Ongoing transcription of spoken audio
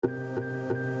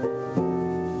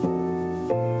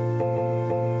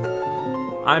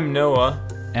I'm Noah,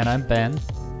 And I'm Ben.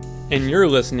 and you're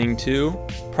listening to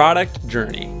Product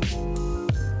Journey.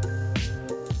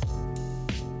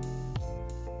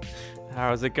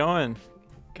 How's it going?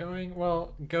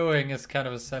 Going is kind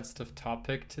of a sensitive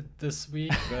topic this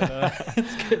week, but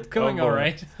it's going Oh, boy. all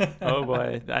right. Oh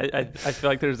boy, I feel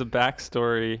like there's a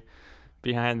backstory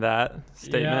behind that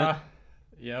statement.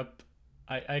 Yeah, yep.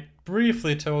 I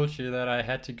briefly told you that I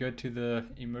had to go to the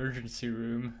emergency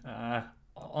room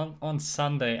on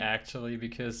Sunday, actually,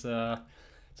 because so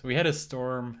we had a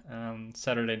storm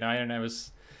Saturday night, and I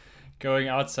was going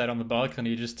outside on the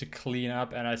balcony just to clean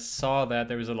up, and I saw that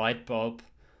there was a light bulb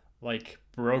like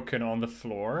broken on the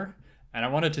floor, and I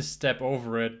wanted to step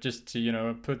over it just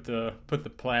to put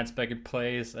the plants back in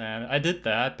place, and I did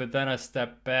that, but then I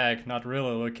stepped back, not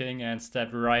really looking, and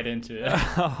stepped right into it.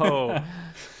 Oh,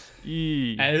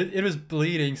 eee. And it was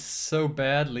bleeding so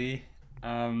badly.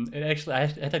 It actually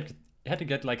I had to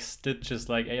get like stitches,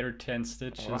 like 8 or 10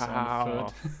 stitches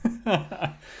Wow. on the foot.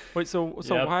 Wait, so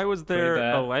Yep, why was pretty there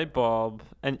bad. a light bulb?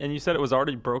 And you said it was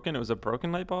already broken? It was a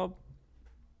broken light bulb?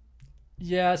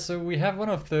 Yeah, so we have one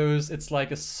of those. It's like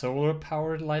a solar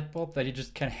powered light bulb that you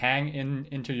just can hang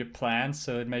into your plants,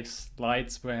 so it makes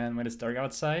lights when it's dark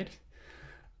outside.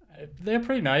 They're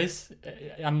pretty nice,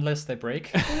 unless they break.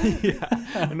 Yeah,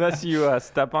 unless you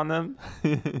step on them.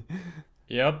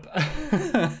 Yep.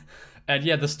 And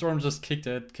yeah, the storm just kicked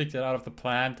it out of the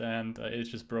plant, and it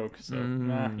just broke. So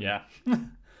yeah.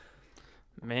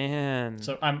 Man.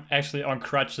 So I'm actually on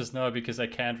crutches now because I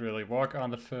can't really walk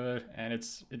on the foot, and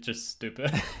it's just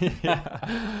stupid.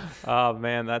 Yeah. Oh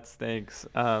man, that stinks.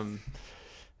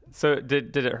 So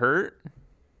did it hurt?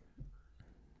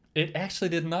 It actually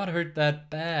did not hurt that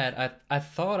bad. I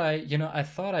thought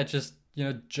I just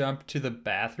jumped to the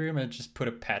bathroom and just put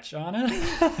a patch on it.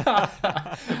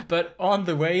 But on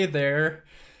the way there,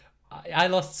 I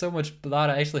lost so much blood.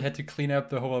 I actually had to clean up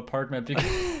the whole apartment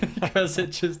because it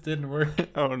just didn't work.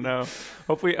 Oh no.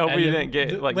 Hopefully And you you- didn't get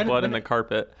the- like when- blood in when- the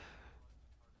carpet.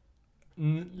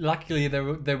 Luckily,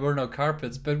 there were no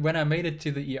carpets. But when I made it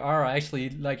to the ER, I actually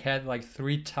had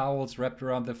 3 towels wrapped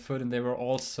around the foot, and they were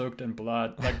all soaked in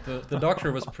blood. Like the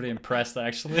doctor was pretty impressed,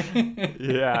 actually.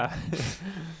 Yeah.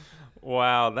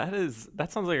 Wow, that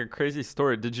sounds like a crazy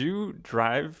story. Did you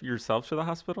drive yourself to the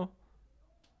hospital?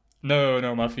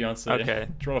 No, my fiance Okay.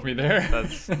 drove me there.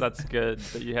 That's good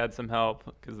that you had some help,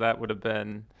 because that would have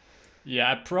been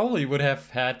Yeah, I probably would have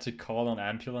had to call an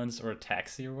ambulance or a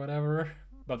taxi or whatever,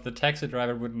 but the taxi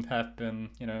driver wouldn't have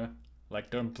been,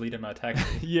 don't bleed in my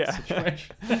taxi yeah.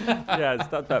 situation. Yeah,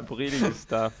 it's not that bleeding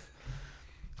stuff.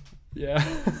 Yeah.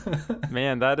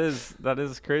 Man, that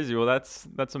is crazy. Well, that's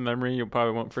a memory you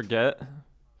probably won't forget.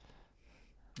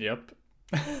 Yep.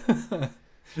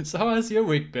 So how has your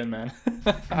week been, man?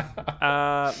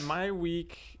 My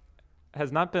week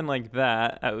has not been like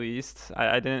that, at least.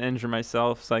 I didn't injure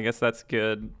myself, so I guess that's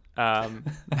good.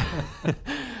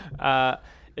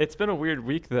 It's been a weird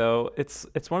week, though. It's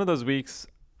one of those weeks.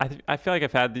 I feel like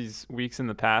I've had these weeks in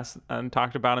the past and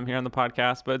talked about them here on the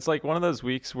podcast, but it's like one of those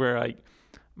weeks where like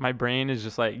my brain is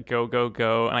just like go, go,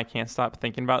 go, and I can't stop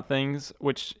thinking about things,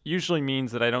 which usually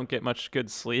means that I don't get much good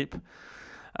sleep.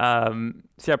 So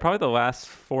yeah, probably the last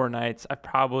 4 nights I've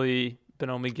probably been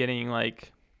only getting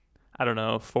like, I don't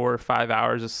know, 4 or 5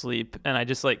 hours of sleep, and I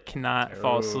just like cannot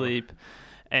fall Oh. asleep.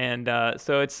 And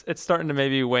so it's starting to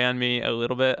maybe weigh on me a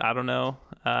little bit. I don't know.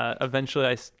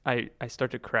 Eventually I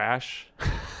start to crash.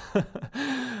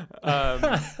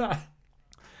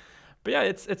 But yeah,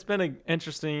 it's been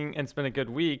interesting, and it's been a good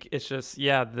week. It's just,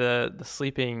 yeah, the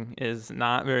sleeping is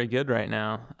not very good right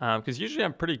now. Because usually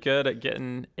I'm pretty good at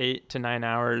getting 8 to 9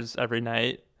 hours every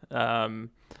night. Yeah,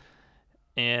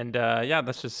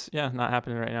 that's just, not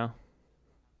happening right now.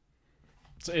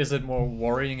 So is it more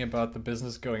worrying about the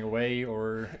business going away,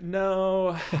 or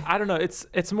No, I don't know.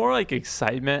 It's more like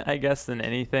excitement, I guess, than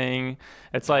anything.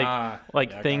 It's like yeah, I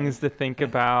got things to think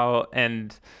about,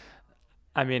 and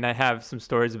I mean, I have some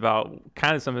stories about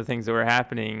kind of some of the things that were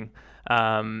happening.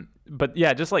 But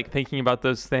yeah, just like thinking about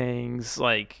those things,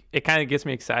 like it kind of gets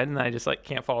me excited, and I just like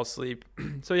can't fall asleep.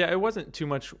 So yeah, it wasn't too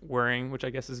much worrying, which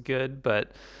I guess is good,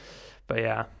 but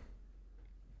yeah.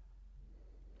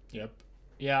 Yep.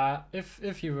 Yeah,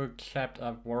 if you were kept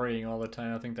up worrying all the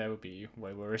time, I think that would be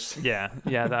way worse. Yeah,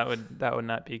 that would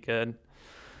not be good.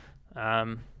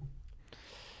 Yeah,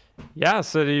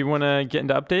 so do you want to get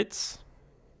into updates?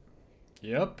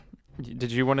 Yep.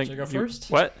 Did you want to Should I go first?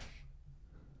 What?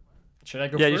 Should I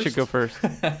go Yeah, first? you should go first.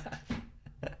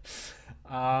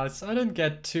 So I didn't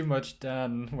get too much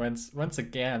done once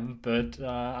again, but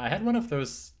I had one of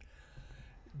those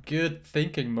good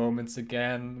thinking moments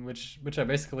again, which I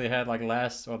basically had like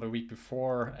last or the week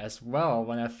before as well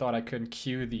when I thought I couldn't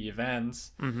queue the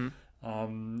events. Mm-hmm.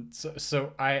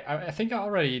 So I think I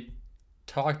already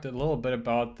talked a little bit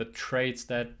about the traits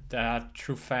that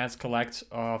true fans collect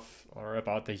of or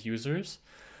about the users.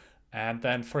 And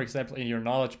then, for example, in your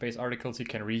knowledge base articles, you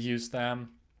can reuse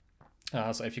them.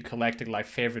 So if you collected like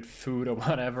favorite food or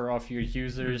whatever of your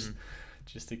users, Mm-hmm.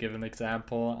 just to give an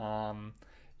example,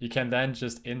 you can then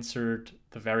just insert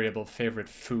the variable favorite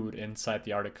food inside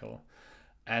the article.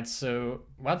 And so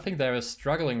one thing that I was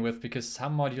struggling with, because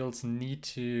some modules need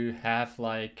to have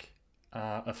like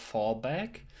a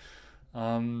fallback,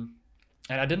 um,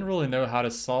 and I didn't really know how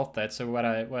to solve that. So what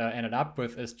I ended up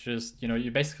with is just,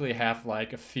 you basically have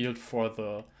like a field for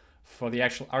the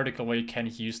actual article where you can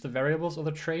use the variables or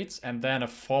the traits, and then a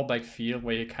fallback field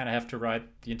where you kind of have to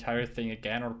write the entire thing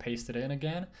again or paste it in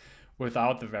again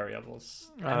without the variables.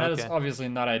 And that is Okay. obviously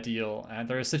not ideal. And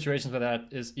there are situations where that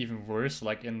is even worse,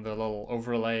 like in the little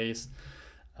overlays.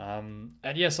 And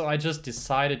yeah, so I just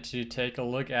decided to take a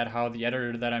look at how the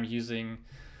editor that I'm using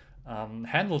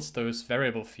handles those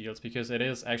variable fields, because it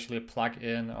is actually a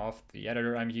plugin of the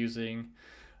editor I'm using.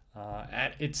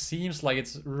 And it seems like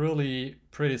it's really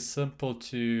pretty simple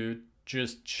to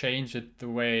just change it the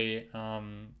way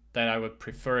that I would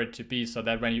prefer it to be, so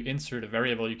that when you insert a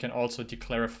variable, you can also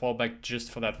declare a fallback just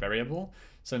for that variable.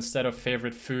 So instead of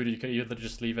favorite food, you can either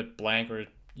just leave it blank or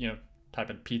type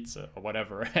in pizza or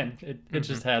whatever, and it Mm-hmm.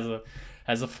 just has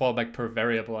a fallback per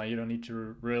variable, and you don't need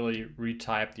to really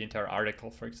retype the entire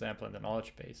article, for example, in the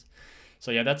knowledge base.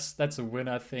 So yeah, that's a win,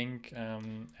 I think.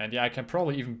 And yeah, I can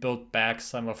probably even build back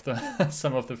some of the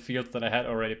some of the fields that I had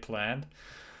already planned.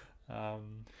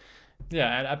 Um,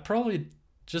 yeah, and I probably,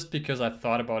 just because I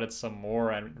thought about it some more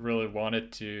and really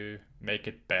wanted to make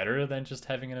it better than just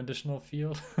having an additional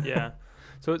field. Yeah.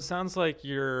 So it sounds like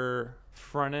your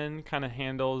front end kind of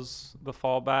handles the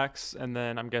fallbacks, and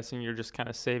then I'm guessing you're just kind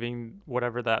of saving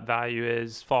whatever that value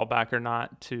is, fallback or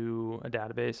not, to a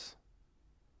database.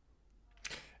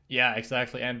 Yeah,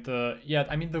 exactly. And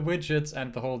I mean the widgets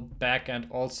and the whole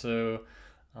backend also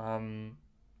um,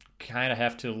 kind of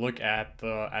have to look at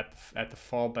the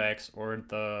fallbacks or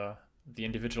the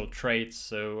individual traits.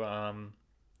 So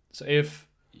if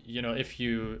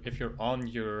you're on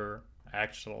your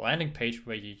actual landing page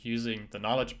where you're using the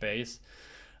knowledge base,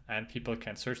 and people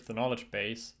can search the knowledge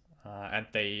base, and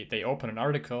they open an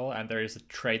article and there is a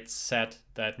trait set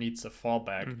that needs a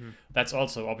fallback, Mm-hmm. that's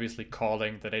also obviously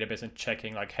calling the database and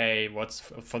checking like, hey, what's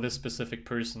for this specific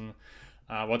person,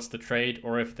 what's the trait,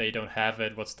 or if they don't have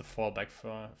it, what's the fallback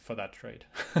for that trait.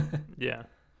 Yeah.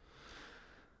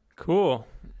 Cool.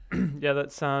 Yeah,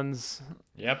 that sounds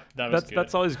Yep, that was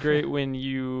that's good. always great when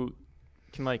you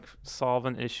can like solve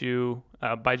an issue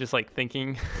by just like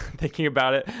thinking thinking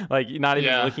about it, like you're not even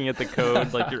Yeah. looking at the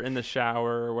code, like you're in the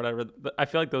shower or whatever. I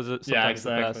feel like those are Yeah, sometimes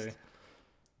the exactly. best.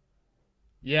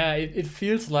 Yeah, it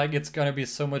feels like it's gonna be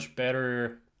so much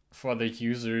better for the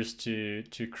users to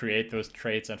create those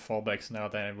traits and fallbacks now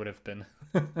than it would have been.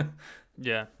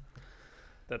 Yeah,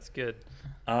 that's good.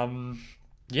 um,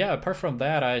 yeah, apart from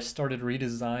that, I started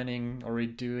redesigning or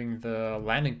redoing the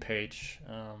landing page.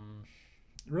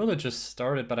 Really just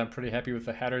started, but I'm pretty happy with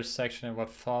the headers section and what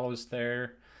follows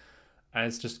there. And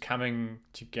it's just coming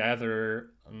together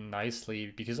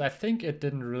nicely, because I think it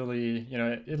didn't really,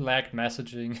 it lacked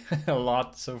messaging a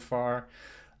lot so far.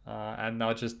 And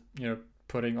now just,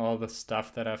 putting all the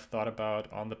stuff that I've thought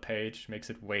about on the page makes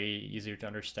it way easier to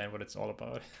understand what it's all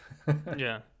about.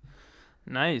 Yeah,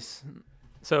 nice.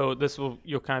 So this will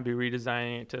you'll kind of be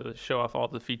redesigning it to show off all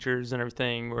the features and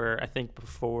everything. Where I think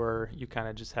before you kind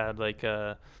of just had like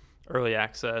a early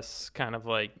access kind of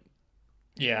like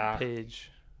Yeah, page.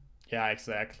 yeah,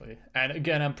 exactly. And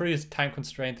again, I'm pretty time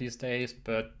constrained these days,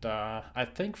 but I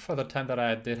think for the time that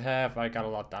I did have, I got a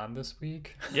lot done this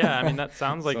week. Yeah, I mean that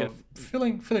sounds like a So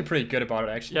feeling pretty good about it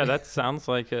yeah, actually. that sounds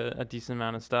like a decent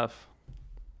amount of stuff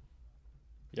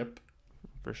Yep.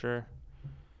 for sure.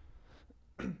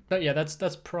 But yeah,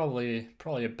 that's probably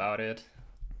about it.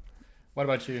 What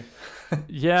about you?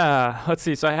 Yeah, let's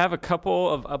see. So I have a couple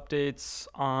of updates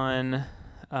on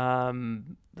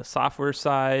the software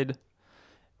side,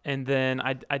 and then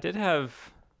I did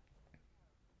have.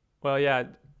 Well, yeah,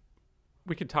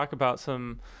 we could talk about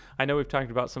some. I know we've talked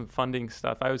about some funding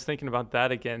stuff. I was thinking about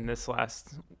that again this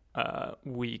last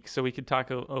week, so we could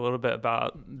talk a little bit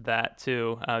about that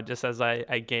too, just as I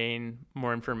gain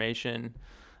more information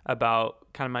about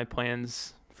kind of my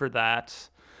plans for that.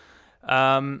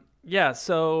 Yeah,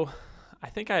 so I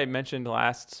think I mentioned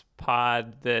last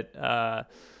pod that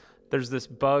there's this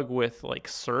bug with like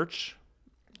search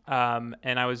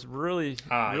And I was really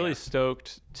Yeah.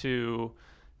 stoked to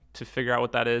figure out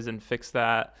what that is and fix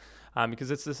that,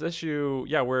 because it's this issue,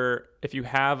 yeah, where if you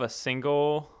have a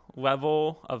single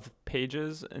level of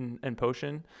pages in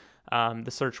Potion,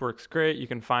 the search works great. You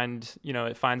can find,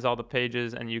 it finds all the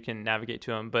pages and you can navigate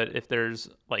to them. But if there's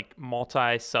like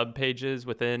multi sub pages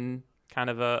within kind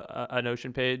of a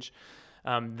Notion page,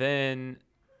 then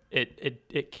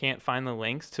it can't find the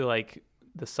links to like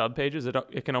the sub pages.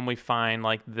 It can only find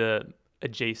like the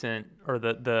adjacent or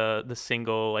the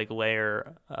single like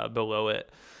layer below it.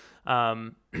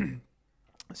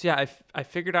 So yeah, I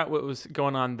figured out what was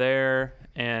going on there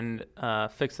and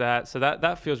fixed that. So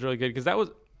that feels really good, because that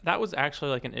was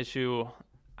actually like an issue.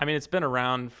 I mean, it's been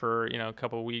around for, a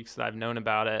couple of weeks that I've known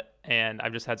about it, and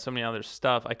I've just had so many other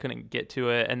stuff I couldn't get to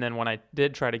it. And then when I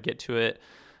did try to get to it,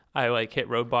 I like hit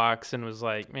roadblocks and was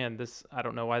like, man, I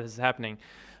don't know why this is happening.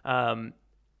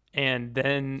 And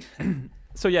then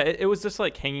so yeah, it was just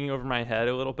like hanging over my head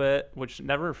a little bit, which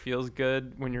never feels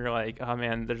good when you're like, oh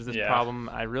man, there's this problem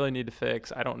I really need to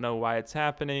fix. I don't know why it's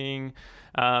happening.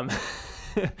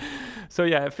 So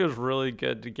yeah, it feels really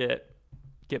good to get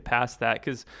past that,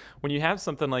 because when you have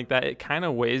something like that, it kind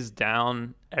of weighs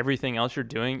down everything else you're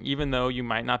doing, even though you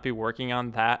might not be working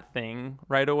on that thing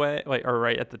right away, like, or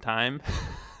right at the time.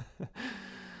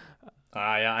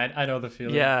 Yeah, I know the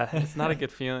feeling. Yeah, it's not a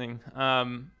good feeling.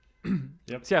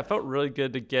 Yep. So yeah, it felt really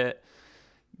good to get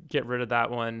rid of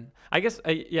that one. I guess,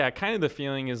 kind of the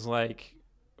feeling is like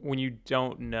when you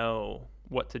don't know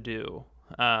what to do,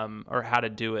 or how to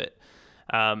do it.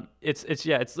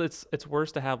 It's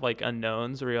worse to have like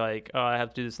unknowns where you're like, oh, I have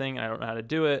to do this thing and I don't know how to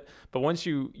do it. But once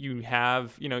you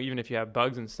have, even if you have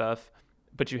bugs and stuff,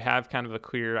 but you have kind of a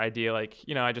clear idea, like,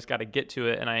 I just got to get to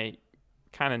it and I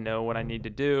kind of know what I need to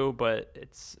do, but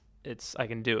I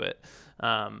can do it.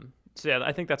 So yeah,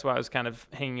 I think that's why I was kind of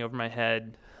hanging over my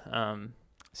head. So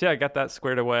yeah, I got that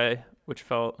squared away, which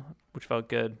felt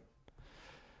good.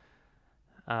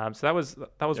 So that was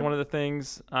Yep. one of the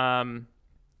things.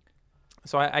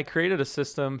 So I created a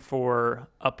system for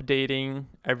updating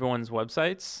everyone's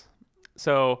websites.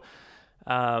 So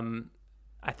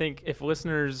I think if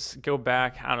listeners go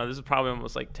back, I don't know, this is probably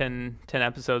almost like 10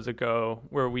 episodes ago,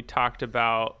 where we talked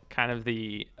about kind of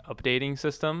the updating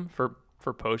system for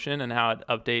Potion and how it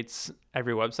updates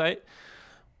every website.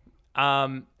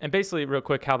 And basically, real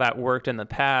quick, how that worked in the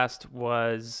past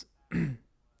was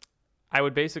I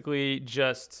would basically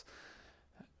just,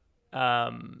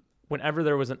 whenever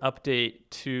there was an update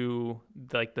to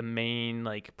like the main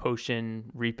like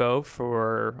Potion repo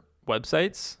for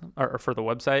websites, or for the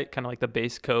website, kind of like the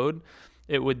base code,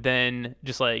 it would then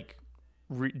just like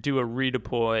do a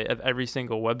redeploy of every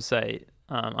single website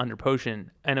under Potion,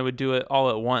 and it would do it all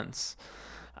at once.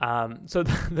 So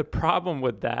the problem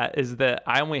with that is that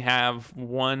I only have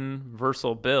one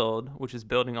Vercel build, which is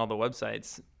building all the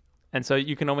websites. And so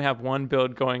you can only have one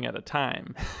build going at a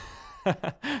time.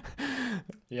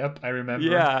 Yep, I remember.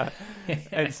 Yeah.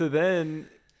 And so then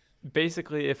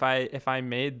basically if I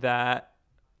made that,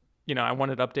 I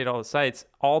wanted to update all the sites,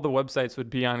 all the websites would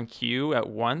be on queue at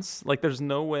once. Like there's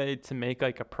no way to make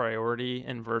like a priority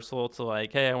in Vercel to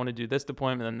like, hey, I want to do this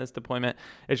deployment and this deployment.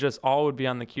 It's just all would be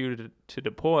on the queue to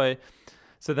deploy.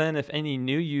 So then if any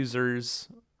new users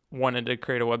wanted to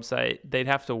create a website, they'd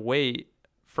have to wait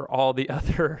for all the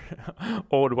other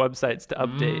old websites to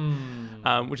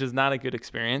update, which is not a good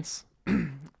experience.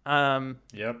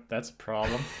 Yep, that's a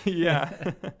problem.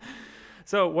 Yeah.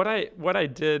 So what I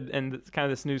did, and it's kind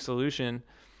of this new solution,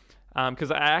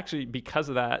 because because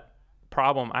of that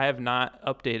problem, I have not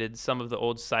updated some of the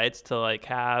old sites to like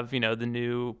have, the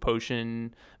new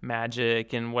Potion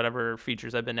magic and whatever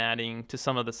features I've been adding to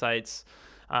some of the sites.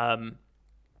 And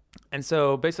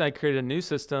so basically I created a new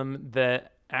system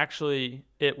that actually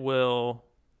it will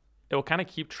kind of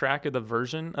keep track of the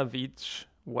version of each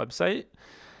website,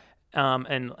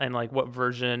 and like what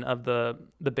version of the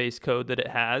base code that it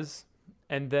has.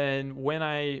 And then when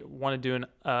I want to do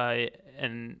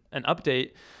an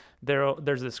update,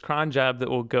 there's this cron job that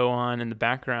will go on in the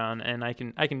background, and I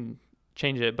can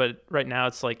change it, but right now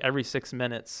it's like every 6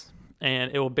 minutes,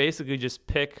 and it will basically just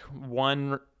pick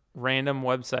one random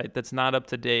website that's not up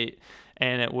to date,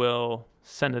 and it will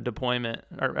send a deployment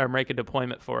or make a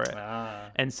deployment for it.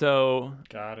 And so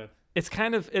got it. It is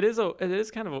kind of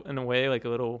in a way like a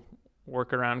little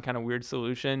workaround, kind of weird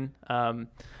solution,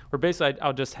 where basically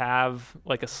I'll just have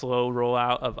like a slow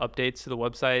rollout of updates to the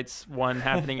websites, one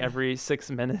happening every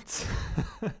 6 minutes.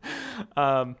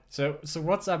 So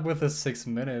what's up with the 6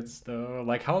 minutes though?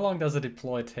 Like how long does a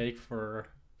deploy take for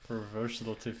for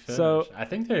Versatile to finish. So I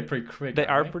think they're pretty quick. they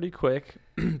are Right? pretty quick,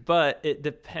 but it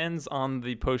depends on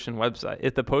the Potion website.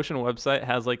 If the Potion website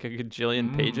has like a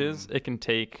gajillion pages, it can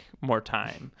take more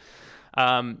time.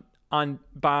 So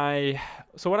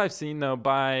what I've seen though,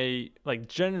 by like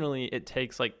generally it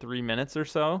takes like 3 minutes or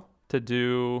so to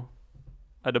do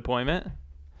a deployment.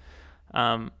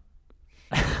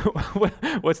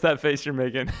 What's that face you're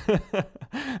making?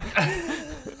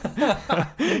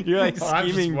 You're like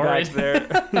scheming back there.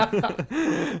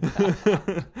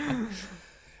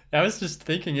 I was just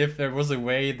thinking if there was a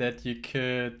way that you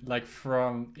could like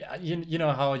from you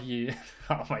know how you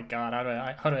oh my god,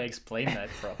 how do I explain that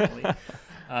properly?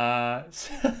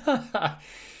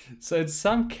 So in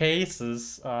some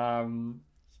cases,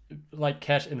 like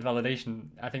cache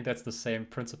invalidation, I think that's the same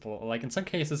principle. Like in some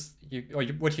cases,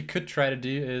 what you could try to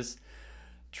do is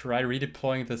try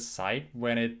redeploying the site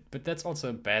but that's also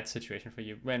a bad situation for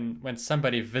you. When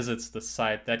somebody visits the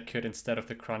site, that could, instead of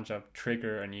the cron job,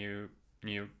 trigger a new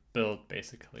build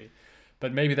basically.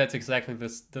 But maybe that's exactly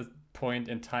the point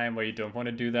in time where you don't want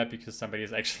to do that because somebody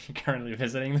is actually currently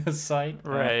visiting the site.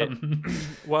 Right.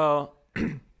 Well,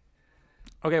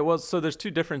 okay. Well, so there's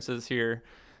two differences here.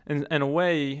 In a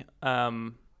way,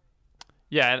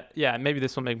 yeah. Maybe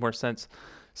this will make more sense.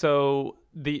 So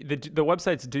the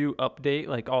websites do update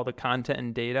like all the content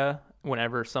and data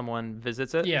whenever someone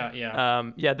visits it.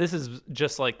 Yeah. This is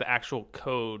just like the actual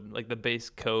code, like the base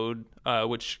code,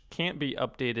 which can't be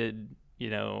updated,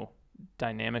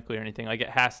 dynamically or anything. Like it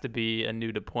has to be a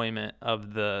new deployment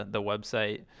of the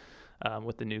website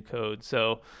with the new code.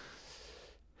 So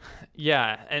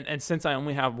yeah, and since I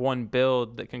only have one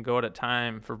build that can go at a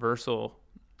time for Versal,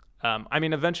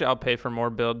 eventually I'll pay for more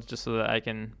builds just so that I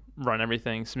can run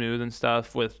everything smooth and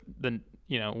stuff with the,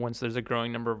 once there's a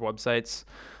growing number of websites.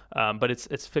 But it's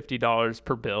 $50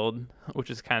 per build, which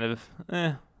is kind of,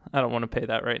 I don't want to pay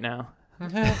that right now.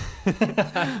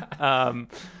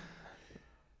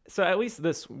 So at least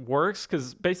this works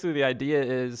because basically the idea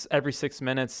is every 6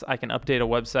 minutes I can update a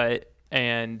website,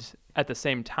 and at the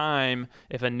same time,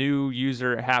 if a new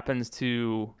user happens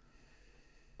to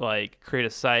like create a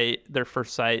site, their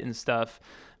first site and stuff,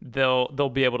 they'll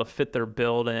be able to fit their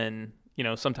build in,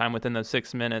 sometime within those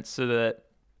 6 minutes so that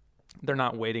they're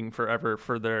not waiting forever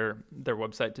for their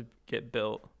website to get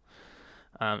built.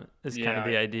 Is kind of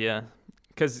the idea.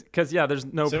 Because there's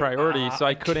no priority, so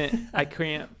I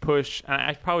can't push.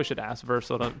 I probably should ask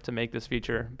Versal to make this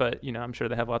feature, but I'm sure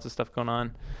they have lots of stuff going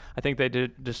on. I think they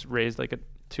did just raise like a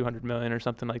 200 million or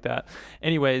something like that.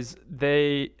 Anyways,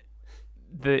 the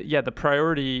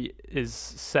priority is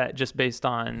set just based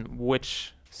on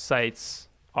which sites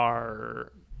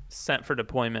are sent for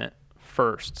deployment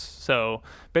first. So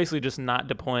basically just not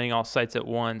deploying all sites at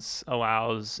once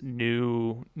allows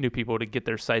new people to get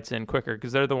their sites in quicker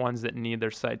because they're the ones that need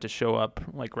their site to show up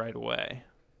like right away.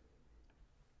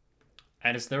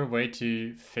 And is there a way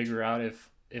to figure out if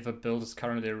a build is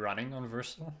currently running on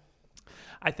Versal?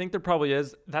 I think there probably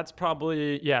is. That's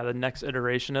probably, the next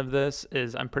iteration of this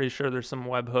is I'm pretty sure there's some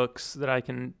webhooks that I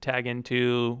can tag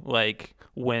into like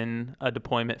when a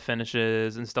deployment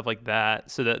finishes and stuff like that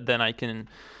so that then I can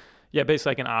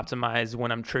basically I can optimize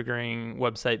when I'm triggering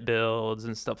website builds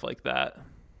and stuff like that.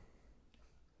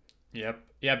 Yep.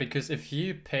 Yeah, because if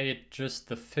you paid just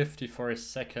the 50 for a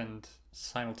second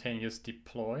simultaneous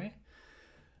deploy,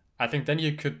 I think then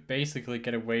you could basically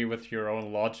get away with your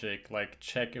own logic, like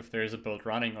check if there's a build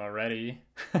running already,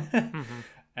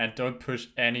 and don't push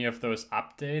any of those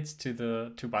updates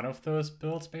to one of those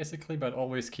builds basically, but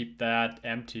always keep that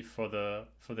empty for the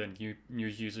new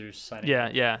users signing.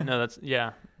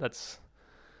 That's.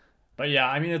 But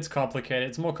yeah, it's complicated.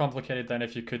 It's more complicated than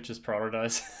if you could just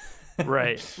prioritize.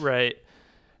 Right.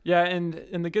 Yeah,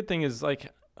 and the good thing is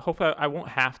like hopefully I won't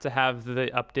have to have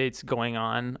the updates going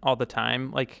on all the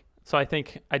time. Like so I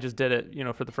think I just did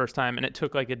it, for the first time, and it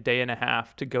took like a day and a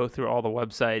half to go through all the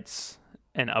websites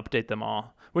and update them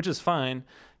all, which is fine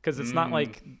because it's not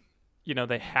like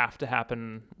they have to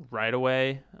happen right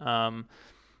away.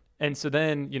 And so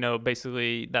then,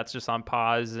 basically that's just on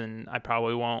pause, and I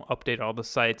probably won't update all the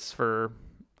sites for,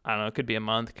 I don't know, it could be a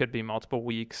month, could be multiple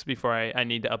weeks before I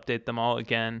need to update them all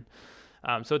again.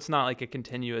 So it's not like a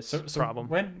continuous problem.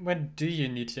 When do you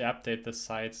need to update the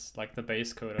sites, like the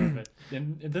base code of it?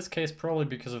 In this case, probably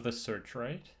because of the search,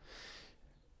 right?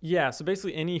 Yeah, so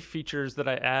basically any features that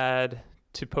I add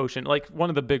to Potion, like one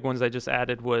of the big ones I just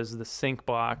added was the sync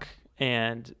block,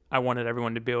 and I wanted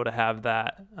everyone to be able to have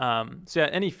that. So yeah,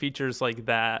 any features like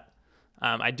that,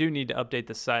 I do need to update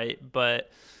the site,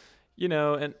 but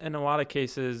in a lot of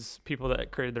cases, people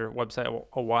that created their website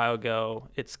a while ago,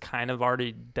 it's kind of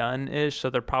already done-ish, so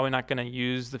they're probably not going to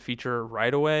use the feature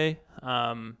right away.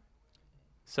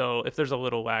 So if there's a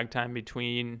little lag time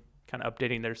between kind of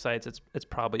updating their sites, it's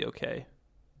probably okay.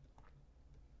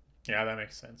 Yeah, that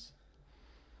makes sense.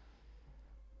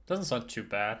 Doesn't sound too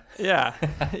bad. Yeah,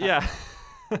 yeah,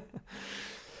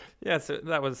 yeah. So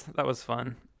that was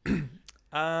fun.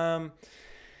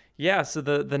 Yeah, so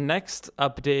the next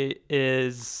update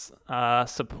is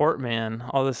Support Man,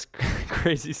 all this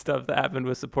crazy stuff that happened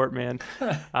with Support Man.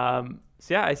 So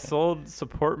yeah, I sold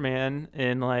Support Man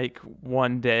in like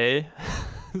one day.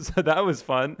 So that was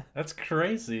fun. That's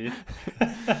crazy.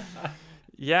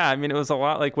 Yeah, I mean, it was a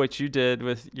lot like what you did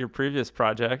with your previous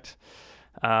project.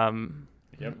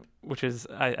 Yep. Which is,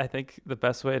 I think, the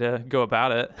best way to go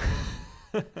about it.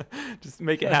 Just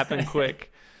make it happen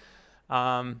quick.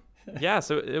 Yeah,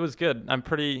 so it was good. I'm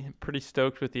pretty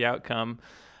stoked with the outcome.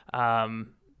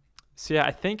 So yeah,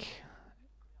 I think,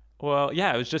 well,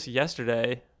 yeah, it was just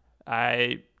yesterday.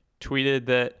 I tweeted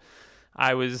that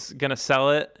I was gonna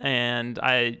sell it, and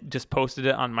I just posted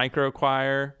it on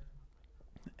MicroAcquire.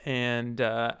 And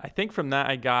I think from that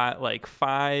I got like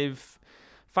five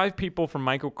people from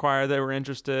MicroAcquire that were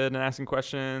interested in asking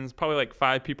questions. Probably like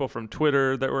 5 people from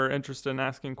Twitter that were interested in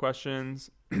asking questions.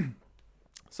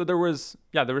 So there was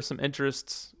some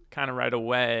interests kind of right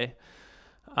away.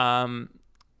 And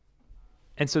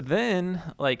so then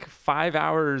like 5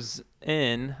 hours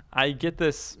in, I get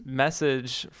this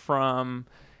message from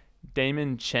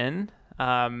Damon Chen.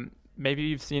 Maybe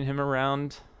you've seen him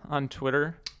around on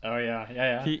Twitter. Oh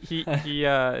yeah. He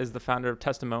is the founder of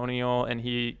Testimonial, and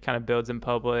he kind of builds in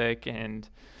public, and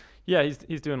yeah,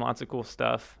 he's doing lots of cool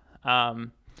stuff.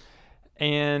 And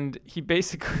he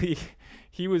basically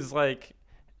he was like,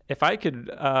 if I could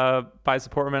buy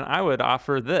Support Man, I would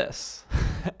offer this.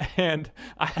 And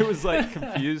I was like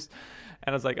confused,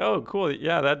 and I was like, oh, cool.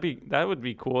 Yeah, that would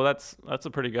be cool. That's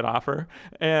a pretty good offer.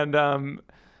 And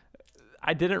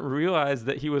I didn't realize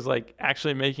that he was like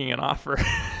actually making an offer.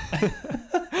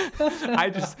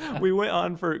 We went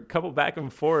on for a couple back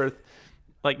and forth,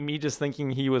 like me just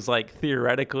thinking he was like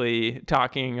theoretically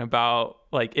talking about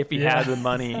like if he had the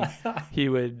money, he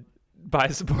would buy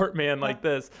Support Man like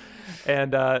this.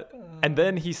 And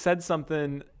then he said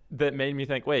something that made me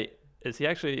think, wait, is he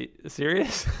actually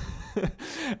serious?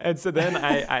 And so then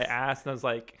I asked, and I was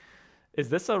like, is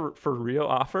this a for real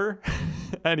offer?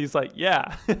 And he's like,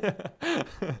 yeah.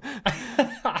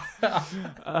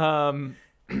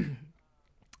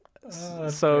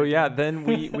 So yeah, then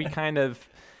we kind of,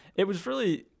 it was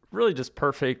really just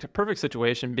perfect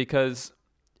situation, because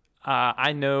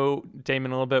I know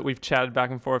Damon a little bit. We've chatted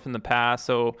back and forth in the past,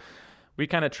 so we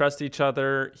kind of trust each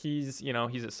other. He's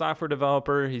a software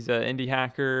developer, he's an indie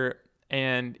hacker,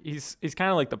 and he's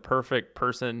kind of like the perfect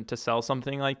person to sell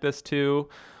something like this to,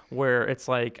 where it's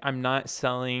like I'm not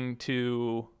selling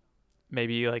to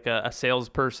maybe like a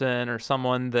salesperson or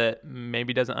someone that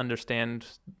maybe doesn't understand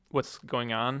what's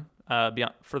going on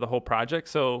beyond for the whole project.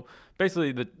 So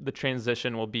basically the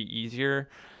transition will be easier.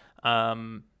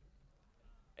 Yeah,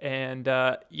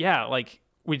 like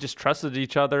we just trusted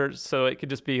each other, so it could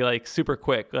just be like super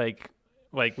quick. Like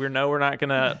we're not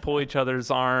gonna pull each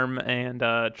other's arm and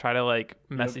try to like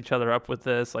mess each other up with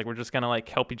this. Like we're just gonna like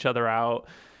help each other out.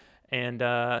 And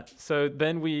so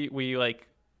then we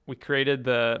created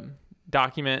the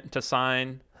document to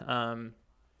sign,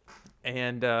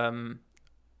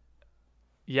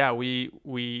 yeah, I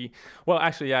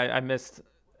missed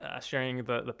sharing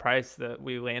the price that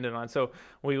we landed on. So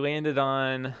we landed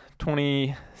on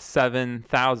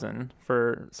 $27,000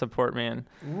 for Support Man.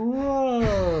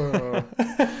 Whoa.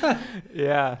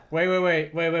 Yeah.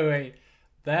 Wait.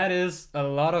 That is a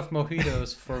lot of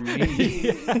mojitos for me.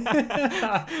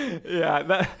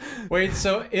 Yeah. Wait,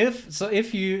 so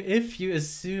if you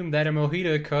assume that a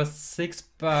mojito costs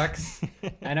 $6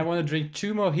 and I want to drink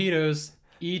 2 mojitos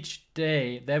each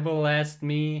day, that will last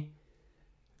me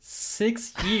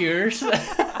 6 years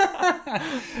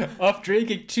of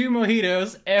drinking 2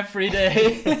 mojitos every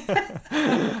day.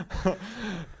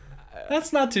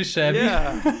 That's not too shabby.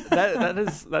 Yeah,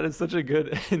 that is such a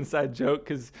good inside joke,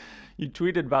 because you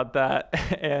tweeted about that,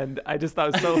 and I just thought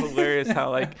it was so hilarious how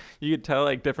like you could tell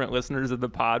like different listeners of the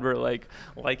pod were like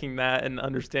liking that and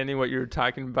understanding what you were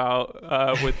talking about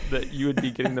with that you would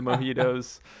be getting the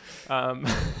mojitos.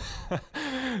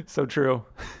 So true.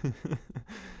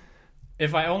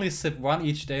 If I only sip 1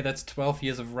 each day, that's 12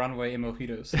 years of runway in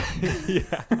mojitos.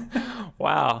 Yeah.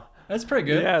 Wow. That's pretty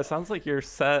good. Yeah, sounds like you're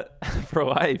set for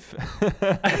life.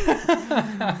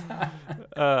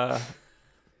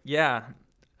 Yeah.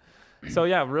 So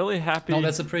yeah, really happy. No,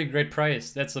 that's a pretty great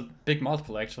price. That's a big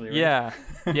multiple, actually, right? Yeah,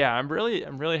 yeah, I'm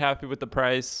really happy with the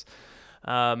price.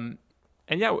 And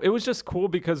yeah, it was just cool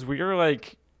because we were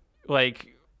like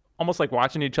almost like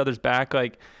watching each other's back.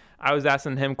 Like I was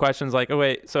asking him questions like, "Oh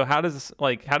wait, so how does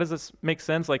this make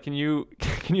sense? Like, can you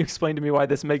can you explain to me why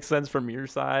this makes sense from your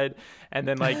side?" And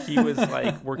then like he was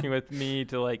like working with me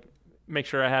to like make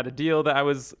sure I had a deal that I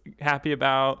was happy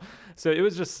about. So it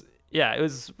was just yeah, it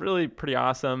was really pretty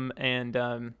awesome.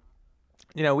 And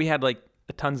we had like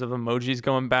tons of emojis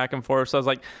going back and forth. So I was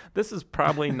like, this is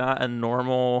probably not a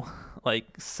normal like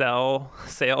sale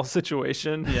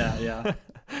situation. Yeah,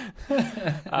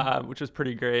 yeah. Which was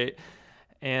pretty great.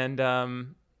 And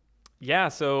yeah,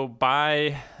 so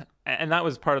and that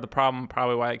was part of the problem,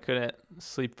 probably why I couldn't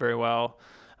sleep very well.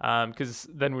 Because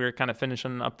then we were kind of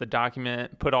finishing up the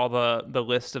document, put all the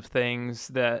list of things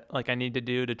that like I need to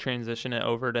do to transition it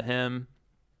over to him.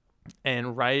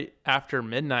 And right after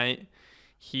midnight,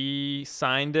 he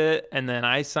signed it and then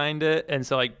I signed it. And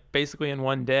so like basically in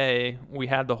one day, we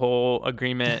had the whole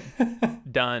agreement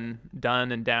done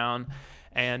and down.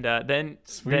 And then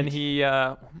he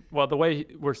well, the way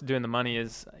we're doing the money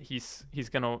is he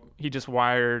just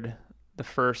wired the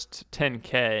first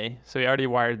 10K, so he already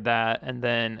wired that, and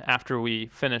then after we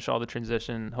finish all the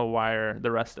transition, he'll wire the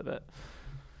rest of it.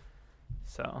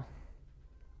 So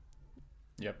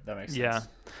Yep, that makes sense. yeah,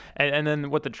 and then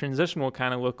what the transition will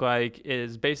kind of look like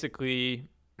is basically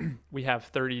we have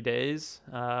 30 days.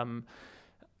 I'm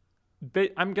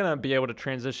gonna be able to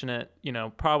transition it,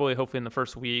 probably hopefully in the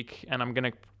first week, and I'm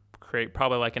gonna create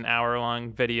probably like an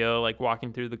hour-long video, like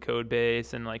walking through the code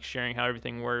base and like sharing how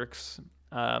everything works.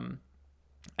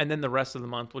 And then the rest of the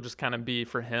month will just kind of be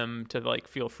for him to like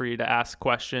feel free to ask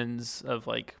questions of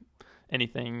like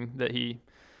anything that he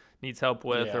needs help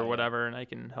with or whatever, and I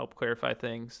can help clarify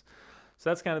things.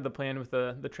 So that's kind of the plan with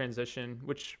the transition,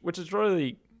 which is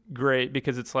really great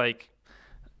because it's like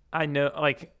I know,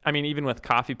 like, I mean, even with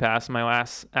CoffeePass, my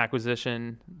last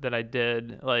acquisition that I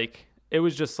did, like, it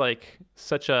was just like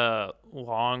such a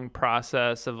long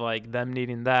process of like them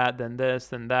needing that, then this,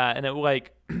 then that. And it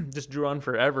like just drew on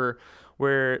forever,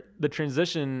 where the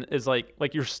transition is like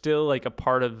you're still like a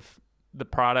part of the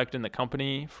product and the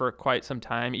company for quite some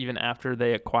time, even after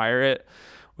they acquire it,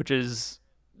 which is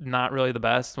not really the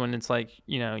best when it's like,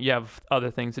 you have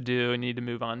other things to do and need to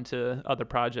move on to other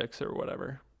projects or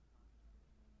whatever.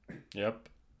 Yep.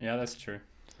 Yeah, that's true.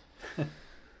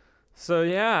 So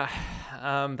yeah,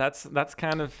 that's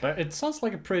kind of. But it sounds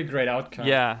like a pretty great outcome.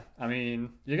 Yeah. I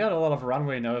mean, you got a lot of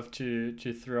runway now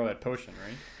to throw at Potion,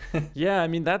 right? Yeah, I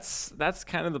mean that's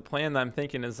kind of the plan that I'm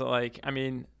thinking is like, I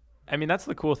mean that's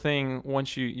the cool thing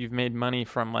once you've made money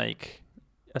from like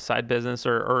a side business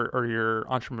or your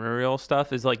entrepreneurial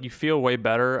stuff is like you feel way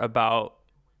better about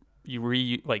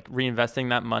reinvesting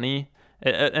that money.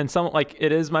 And some like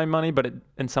it is my money, but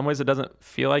in some ways it doesn't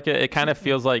feel like it. It kind of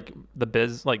feels like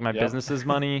my business's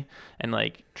money, and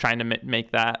like trying to make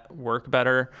that work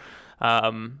better.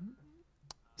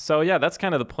 So yeah, that's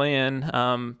kind of the plan,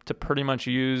 to pretty much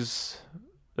use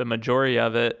the majority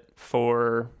of it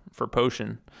for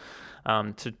Potion,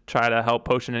 to try to help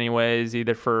Potion anyways,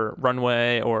 either for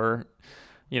runway or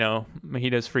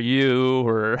mojitos for you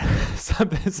or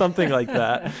something like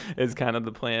that is kind of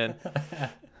the plan.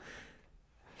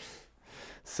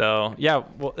 So yeah,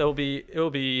 well, it'll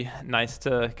be nice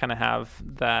to kind of have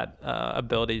that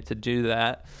ability to do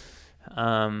that.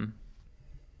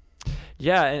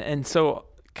 Yeah, and so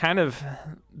kind of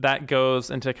that goes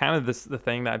into kind of the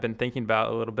thing that I've been thinking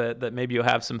about a little bit that maybe you'll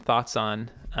have some thoughts on.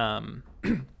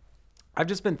 I've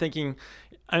just been thinking,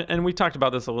 and we talked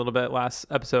about this a little bit last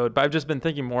episode, but I've just been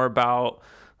thinking more about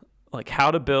like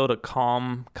how to build a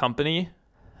calm company,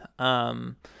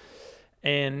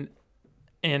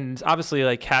 and obviously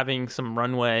like having some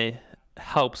runway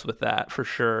helps with that for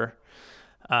sure.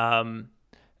 And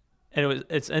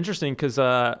it's interesting because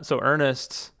so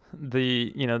Earnest,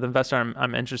 the investor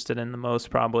I'm interested in the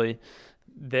most, probably,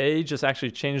 they just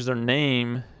actually changed their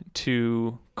name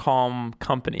to Calm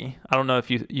Company. I don't know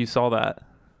if you saw that.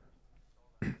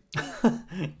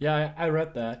 Yeah, I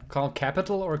read that. Calm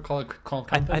Capital or Calm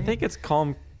Company? I think it's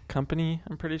Calm Company.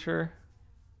 I'm pretty sure.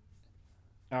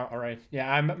 Oh, all right.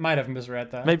 Yeah, I might have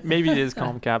misread that. Maybe it is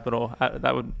Calm Capital.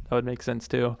 That would make sense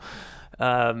too.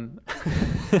 But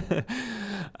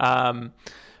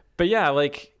yeah,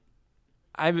 like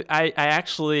I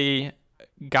actually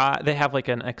they have like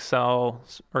an Excel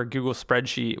or Google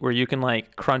spreadsheet where you can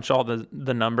like crunch all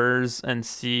the numbers and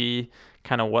see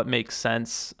kind of what makes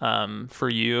sense for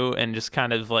you, and just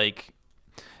kind of like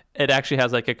it actually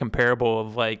has like a comparable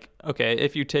of like, okay,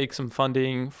 if you take some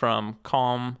funding from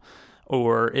Calm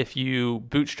or if you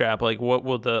bootstrap, like what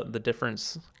will the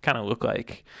difference kind of look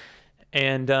like?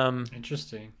 And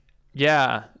Interesting.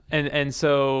 yeah, and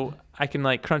so I can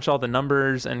like crunch all the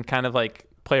numbers and kind of like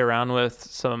play around with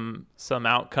some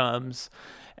outcomes,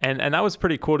 and that was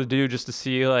pretty cool to do, just to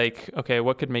see like, okay,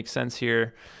 what could make sense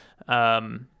here.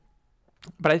 Um,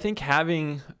 but I think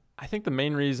the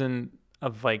main reason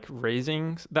of like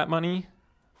raising that money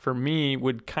for me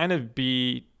would kind of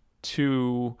be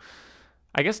to,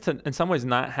 I guess, to in some ways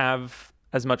not have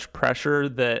as much pressure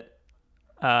that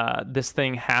this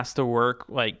thing has to work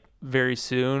like very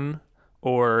soon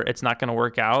or it's not going to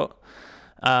work out,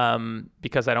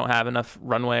 because I don't have enough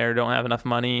runway or don't have enough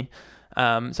money.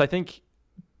 So I think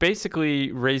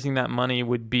basically raising that money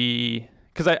would be,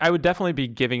 because I would definitely be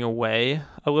giving away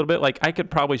a little bit. Like I could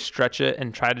probably stretch it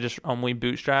and try to just only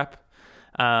bootstrap,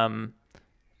 um,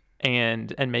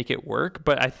 and make it work.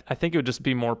 But I think it would just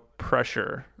be more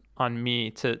pressure on me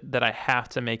to that I have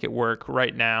to make it work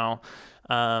right now.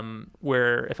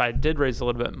 Where if I did raise a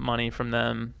little bit of money from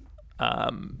them,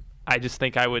 I just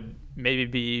think I would maybe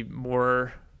be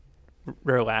more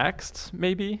relaxed,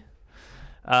 maybe.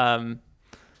 Um,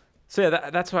 so yeah,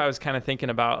 that's what I was kind of thinking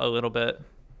about a little bit.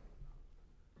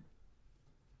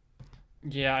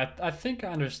 Yeah, I think I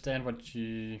understand what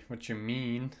you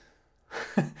mean.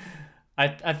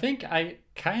 I think I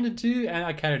kind of do and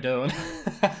I kind of don't.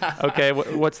 Okay,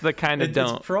 what's the kind of It's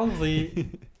don't? probably,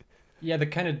 yeah, the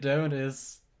kind of don't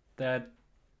is that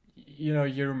you're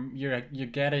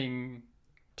getting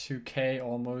 2K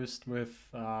almost with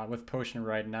Potion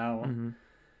right now. Hmm.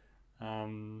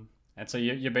 And so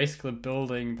you're basically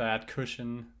building that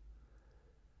cushion.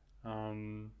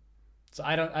 Um, so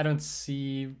I don't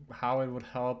see how it would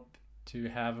help to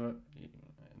have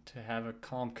a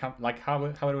calm like how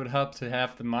it would help to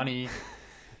have the money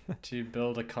to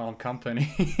build a calm company.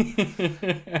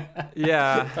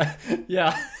 Yeah.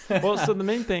 Yeah. Well, so the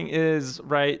main thing is,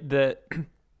 right, that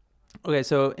okay,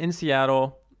 so in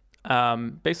Seattle,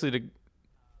 basically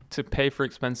to pay for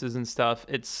expenses and stuff,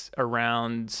 it's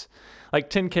around like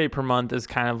 10K per month is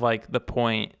kind of like the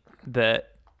point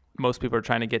that most people are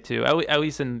trying to get to, at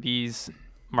least in these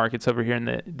markets over here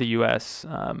in the US.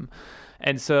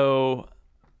 And so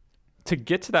to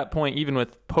get to that point, even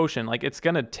with Potion, like it's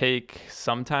gonna take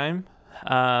some time.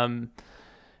 Um,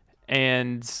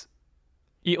 and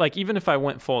like even if I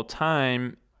went full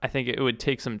time, I think it would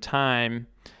take some time.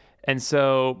 And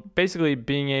so basically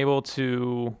being able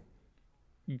to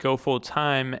go full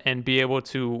time and be able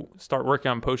to start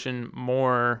working on Potion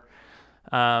more,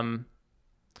 um,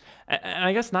 and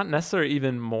I guess not necessarily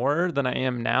even more than I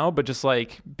am now, but just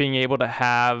like being able to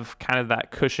have kind of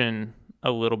that cushion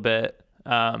a little bit,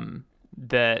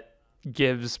 that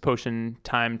gives Potion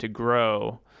time to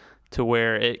grow to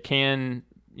where it can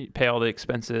pay all the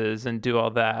expenses and do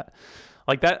all that.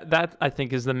 Like that I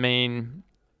think is the main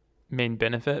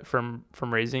benefit from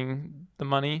raising the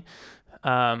money.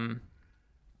 Um,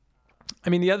 I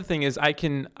mean, the other thing is I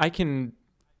can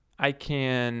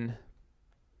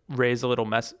raise a little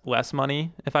less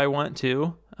money if I want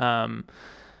to.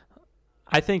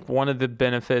 I think one of the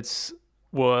benefits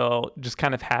will just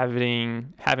kind of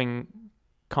having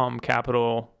Calm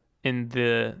Capital in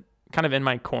the kind of in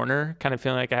my corner, kind of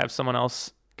feeling like I have someone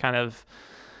else kind of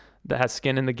that has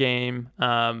skin in the game.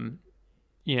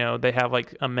 They have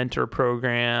like a mentor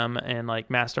program and like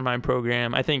mastermind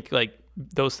program. I think like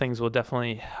those things will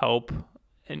definitely help,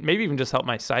 and maybe even just help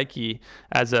my psyche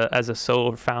as a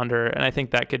solo founder. And I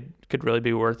think that could really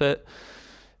be worth it.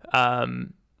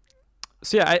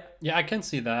 So yeah, Yeah, I can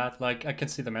see that. Like, I can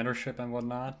see the mentorship and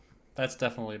whatnot. That's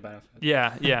definitely a benefit.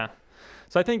 yeah.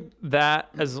 So I think that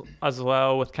as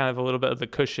well, with kind of a little bit of the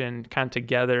cushion kind of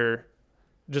together,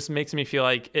 just makes me feel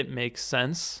like it makes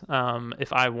sense,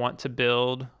 if I want to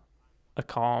build a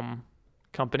calm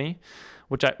company,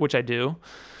 which I do.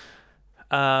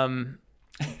 Um,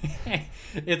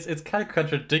 It's kind of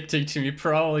contradicting to me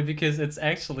probably because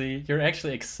you're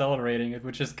actually accelerating it,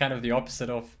 which is kind of the opposite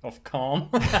of calm.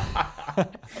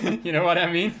 You know what I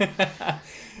mean?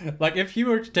 Like if you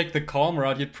were to take the calm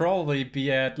route, you'd probably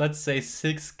be at, let's say,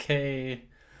 6K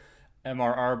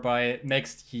MRR by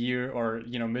next year, or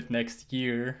mid next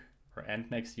year or end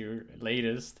next year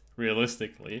latest,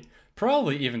 realistically.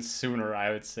 Probably even sooner, I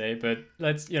would say, but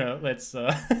let's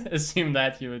assume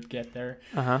that you would get there.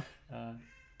 uh-huh. Uh,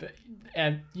 but,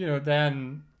 and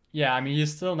then, yeah, I mean, you're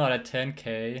still not at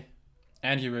 10K,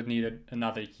 and you would need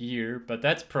another year, but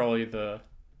that's probably the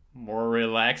more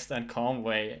relaxed and calm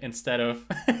way, instead of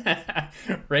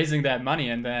raising that money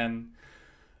and then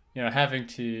having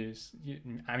to,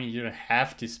 I mean, you don't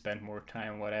have to spend more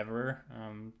time, whatever.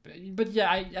 But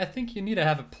yeah, I think you need to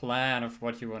have a plan of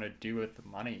what you want to do with the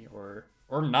money, or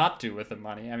not do with the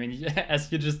money. I mean,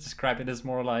 as you just described, it is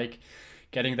more like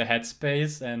getting the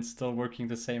headspace and still working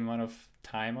the same amount of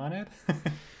time on it,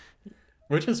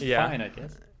 which is fine, I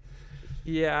guess.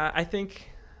 Yeah, I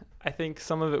think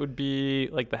some of it would be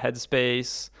like the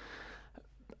headspace.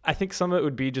 I think some of it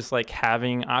would be just like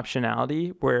having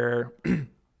optionality where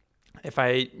if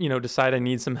I, decide I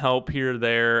need some help here or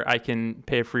there, I can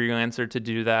pay a freelancer to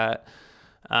do that.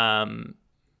 I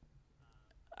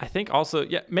think also,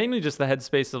 yeah, mainly just the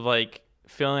headspace of like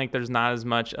feeling like there's not as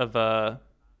much of a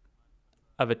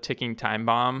ticking time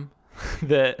bomb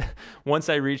that once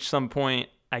I reach some point,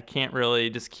 I can't really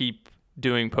just keep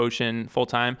doing Potion full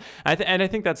time. And I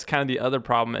think that's kind of the other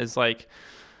problem is like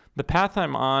the path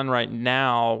I'm on right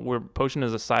now, where Potion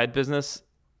is a side business,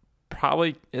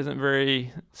 probably isn't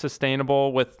very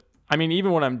sustainable with. I mean,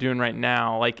 even what I'm doing right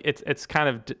now, like it's kind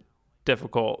of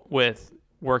difficult with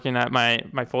working at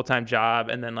my full time job,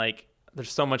 and then like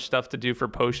there's so much stuff to do for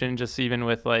Potion, just even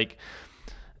with like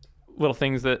little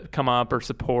things that come up or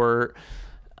support.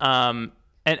 And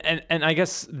I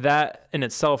guess that in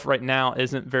itself right now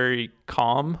isn't very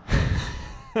calm.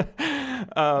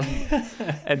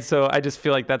 And so I just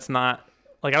feel like that's not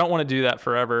like I don't want to do that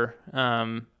forever.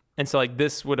 And so like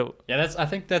this would have. Yeah, I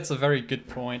think that's a very good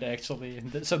point actually.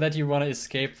 So that you want to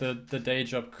escape the day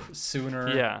job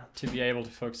sooner, to be able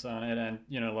to focus on it and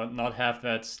not have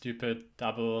that stupid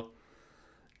double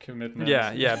commitment.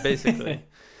 Yeah, basically.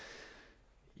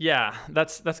 Yeah,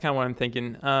 that's kind of what I'm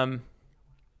thinking.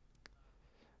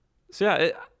 So yeah,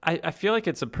 I feel like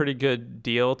it's a pretty good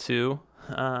deal too.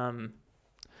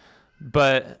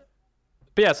 But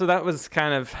yeah, so that was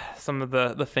kind of some of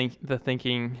the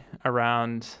thinking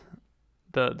around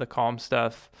the Calm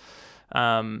stuff.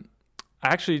 I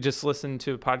actually just listened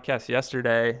to a podcast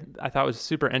yesterday. I thought it was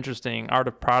super interesting. Art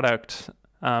of Product.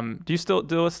 Do you still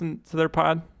listen to their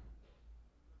pod?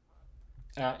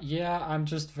 Yeah, I'm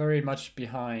just very much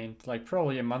behind, like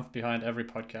probably a month behind every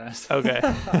podcast. Okay.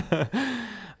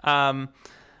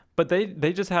 But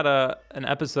they just had an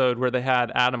episode where they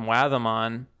had Adam Watham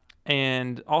on,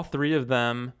 and all three of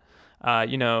them,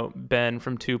 Ben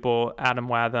from Tuple, Adam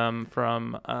Watham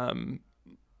from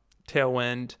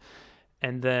Tailwind,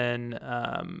 and then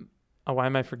why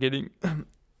am I forgetting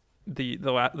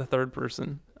the third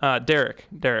person? Derek.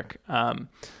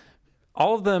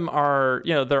 All of them are,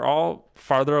 they're all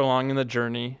farther along in the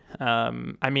journey.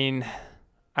 I mean,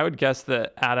 I would guess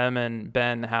that Adam and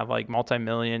Ben have like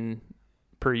multi-million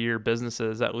per year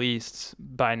businesses at least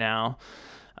by now.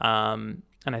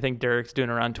 And I think Derek's doing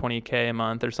around 20K a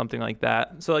month or something like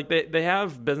that. So like they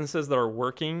have businesses that are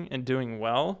working and doing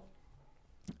well.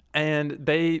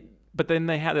 But then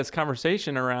they had this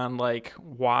conversation around like,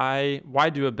 why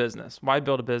do a business? Why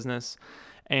build a business?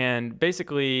 And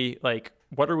basically like,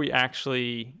 what are we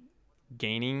actually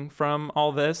gaining from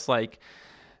all this? Like,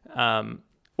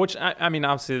 which I mean,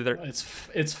 obviously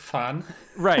it's fun.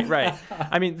 Right.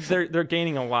 I mean, they're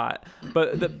gaining a lot,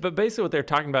 but basically what they're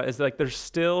talking about is like, there's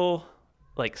still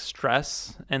like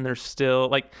stress, and there's still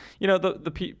like,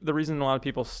 the reason a lot of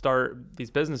people start these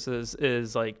businesses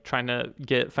is like trying to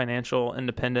get financial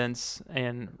independence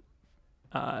and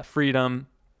freedom.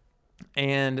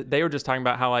 And they were just talking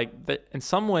about how like that in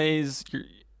some ways you're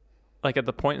like at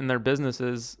the point in their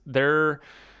businesses, they're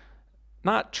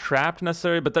not trapped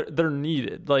necessarily, but they're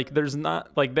needed. Like there's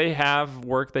not like they have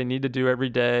work they need to do every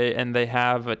day, and they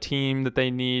have a team that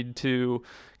they need to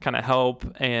kind of help.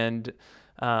 And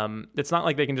it's not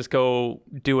like they can just go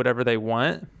do whatever they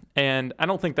want. And I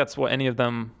don't think that's what any of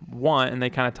them want. And they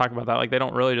kind of talk about that. Like they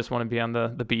don't really just want to be on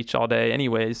the beach all day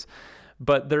anyways.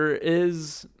 But there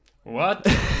is... What?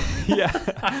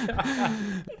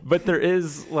 Yeah. But there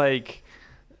is like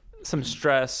some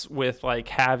stress with like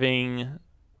having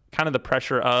kind of the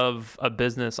pressure of a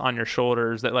business on your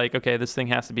shoulders that like, okay, this thing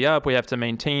has to be up. We have to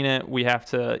maintain it. We have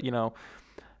to,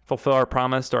 fulfill our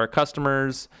promise to our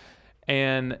customers.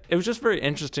 And it was just very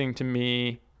interesting to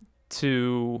me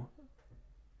to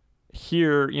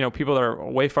hear, people that are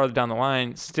way farther down the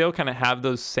line still kind of have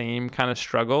those same kind of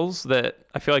struggles that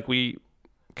I feel like we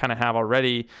kind of have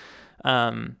already.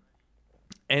 And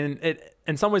it,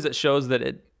 in some ways it shows that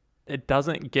it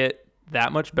doesn't get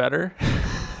that much better.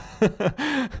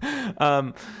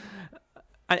 I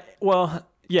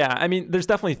mean, there's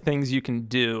definitely things you can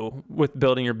do with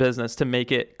building your business to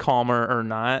make it calmer or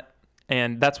not.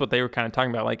 And that's what they were kind of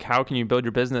talking about. Like, how can you build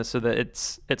your business so that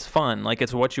it's fun? Like,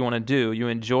 it's what you want to do. You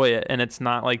enjoy it. And it's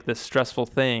not like this stressful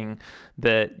thing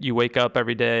that you wake up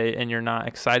every day and you're not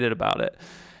excited about it.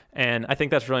 And I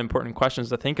think that's really important questions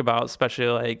to think about, especially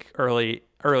like early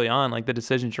on. Like the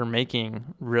decisions you're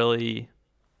making really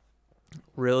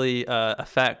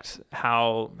affect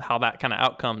how that kind of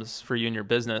outcomes for you in your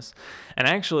business. And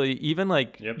actually, even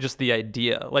like just the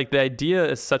idea the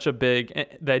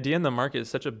idea in the market is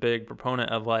such a big proponent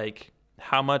of like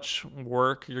how much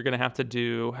work you're going to have to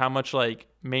do, how much like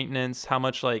maintenance, how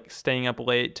much like staying up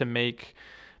late to make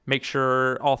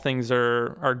sure all things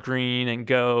are green and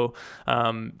go,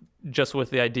 just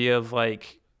with the idea of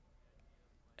like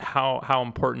how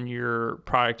important your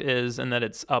product is and that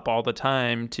it's up all the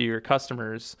time to your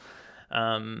customers,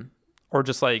 or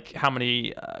just like how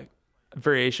many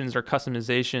variations or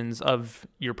customizations of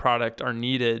your product are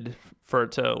needed for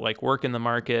it to like work in the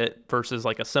market versus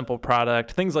like a simple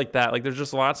product, things like that. Like there's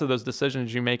just lots of those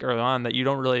decisions you make early on that you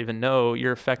don't really even know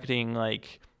you're affecting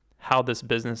like how this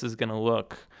business is going to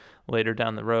look later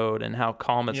down the road and how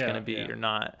calm it's going to be or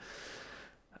not.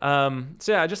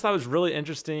 So yeah, I just thought it was really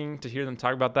interesting to hear them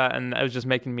talk about that. And it was just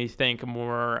making me think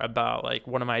more about like,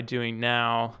 what am I doing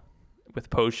now with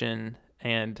Potion,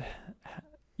 and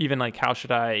even like, how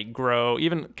should I grow,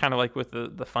 even kind of like with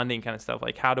the funding kind of stuff,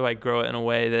 like how do I grow it in a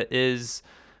way that is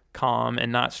calm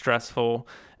and not stressful?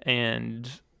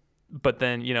 But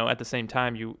then, at the same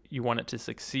time, you want it to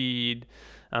succeed.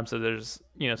 So there's,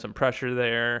 some pressure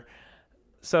there.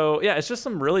 So yeah, it's just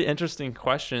some really interesting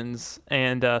questions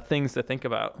and things to think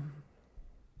about.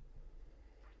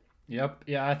 Yep.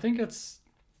 Yeah, I think it's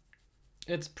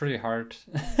pretty hard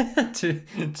to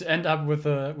end up with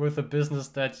a business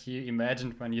that you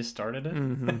imagined when you started it.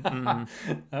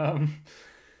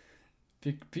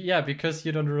 Because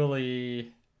you don't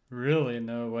really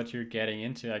know what you're getting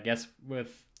into. I guess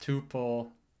with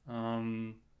Tuple,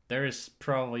 there is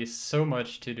probably so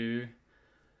much to do.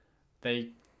 They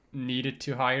needed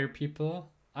to hire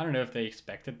people. I don't know if they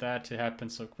expected that to happen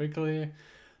so quickly.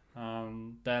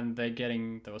 Then they're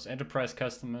getting those enterprise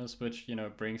customers, which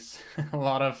brings a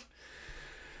lot of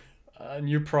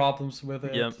new problems with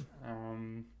it. Yep.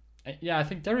 I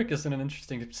think Derek is in an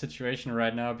interesting situation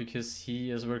right now because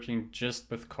he is working just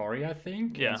with Corey, I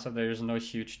think. Yeah. And so there's no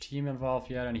huge team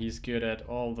involved yet, and he's good at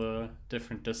all the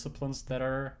different disciplines that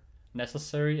are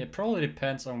necessary. It probably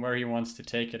depends on where he wants to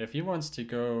take it. If he wants to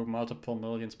go multiple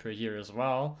millions per year as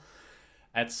well,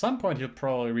 at some point he'll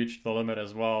probably reach the limit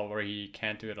as well where he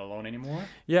can't do it alone anymore.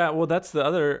 Yeah, well, that's the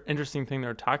other interesting thing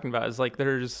they're talking about is like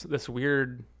there's this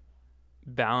weird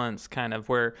balance kind of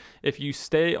where if you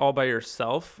stay all by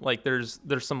yourself, like there's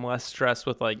some less stress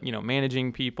with like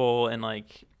managing people and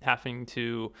like having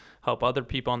to help other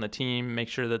people on the team make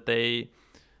sure that they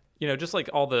just like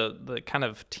all the kind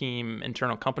of team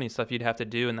internal company stuff you'd have to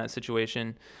do in that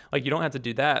situation. Like you don't have to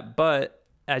do that, but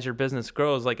as your business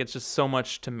grows, like it's just so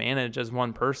much to manage as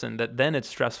one person that then it's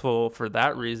stressful for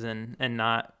that reason and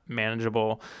not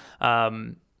manageable.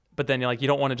 But then you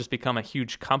don't want to just become a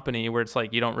huge company where it's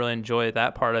like you don't really enjoy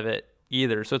that part of it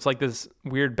either. So it's like this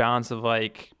weird balance of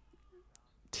like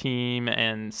team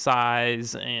and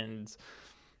size and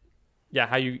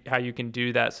how you can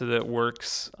do that so that it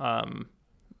works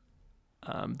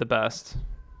the best.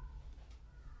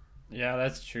 Yeah,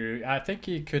 that's true. I think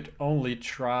you could only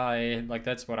try, like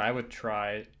that's what I would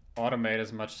try, automate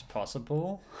as much as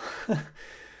possible.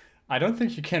 I don't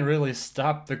think you can really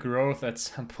stop the growth at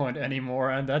some point anymore,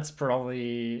 and that's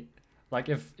probably like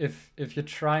if you're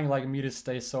trying like me to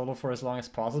stay solo for as long as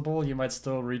possible, you might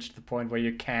still reach the point where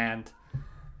you can't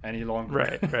any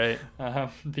longer. Right.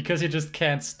 Because you just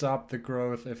can't stop the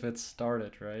growth if it's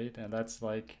started, right? And that's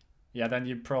like, then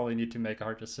you probably need to make a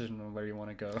hard decision on where you want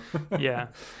to go. Yeah.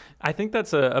 I think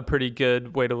that's a pretty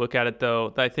good way to look at it,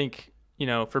 though. I think,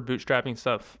 for bootstrapping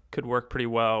stuff could work pretty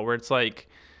well, where it's like,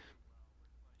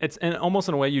 it's almost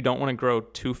in a way you don't want to grow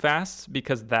too fast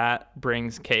because that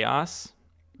brings chaos.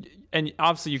 And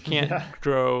obviously you can't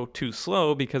grow too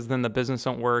slow because then the business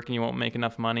won't work and you won't make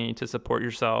enough money to support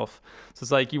yourself. So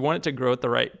it's like you want it to grow at the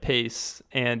right pace,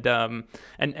 and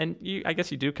you, I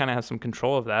guess you do kind of have some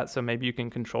control of that. So maybe you can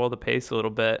control the pace a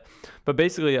little bit, but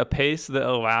basically a pace that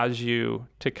allows you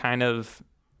to kind of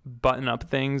button up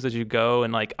things as you go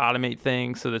and like automate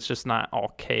things so that's just not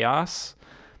all chaos,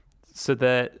 so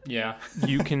that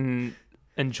you can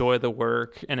enjoy the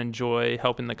work and enjoy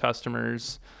helping the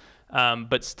customers.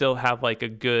 But still have like a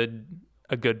good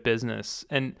business.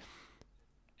 And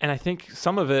I think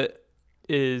some of it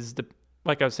is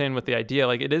like I was saying with the idea,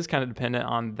 like it is kind of dependent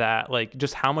on that, like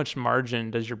just how much margin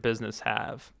does your business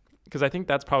have? Because I think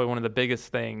that's probably one of the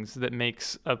biggest things that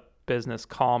makes a business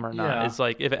calm or not is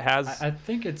like if it has. I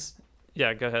think it's.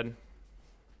 Yeah, go ahead.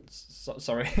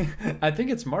 sorry. I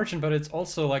think it's margin, but it's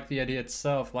also like the idea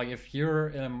itself. Like if you're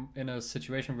in a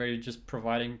situation where you're just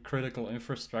providing critical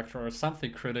infrastructure or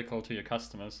something critical to your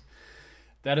customers,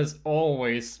 that is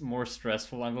always more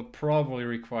stressful and will probably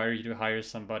require you to hire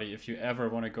somebody if you ever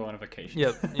want to go on a vacation.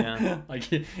 Yep. Yeah.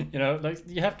 Like you know, like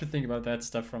you have to think about that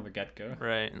stuff from the get-go.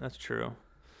 Right. That's true.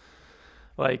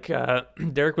 Like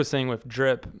Derek was saying with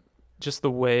Drip, just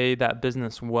the way that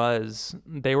business was,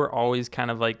 they were always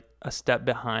kind of like a step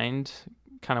behind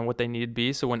kind of what they needed to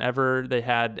be. So whenever they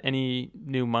had any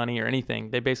new money or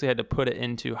anything, they basically had to put it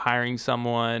into hiring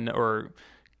someone or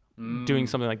doing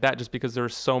something like that, just because there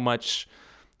was so much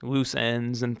loose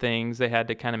ends and things they had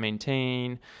to kind of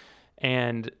maintain.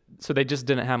 And so they just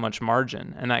didn't have much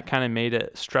margin, and that kind of made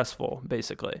it stressful,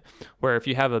 basically. Where if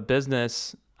you have a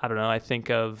business, I don't know, I think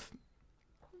of,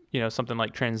 something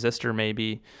like Transistor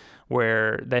maybe,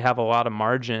 where they have a lot of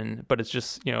margin, but it's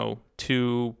just,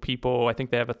 2 people. I think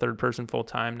they have a third person full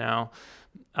time now.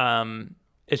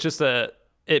 It's just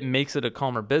it makes it a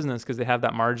calmer business because they have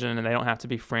that margin and they don't have to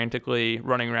be frantically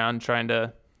running around trying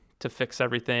to fix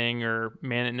everything or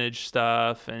manage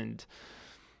stuff. And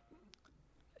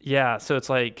yeah, so it's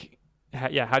like,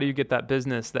 how do you get that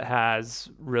business that has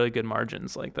really good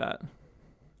margins like that?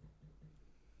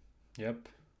 Yep.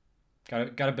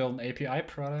 Gotta build an API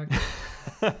product.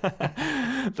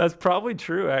 That's probably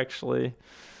true, actually.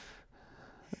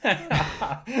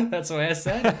 That's what I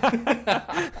said.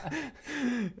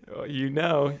 you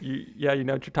know what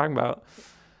you're talking about.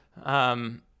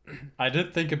 I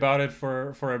did think about it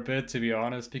for a bit, to be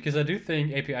honest, because I do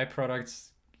think API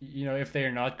products, if they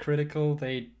are not critical,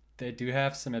 they do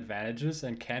have some advantages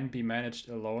and can be managed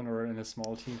alone or in a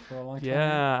small team for a long time.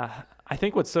 Yeah, I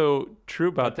think what's so true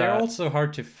about they're that. They're also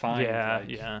hard to find.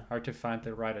 Yeah. Hard to find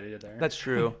the right idea there. That's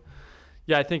true.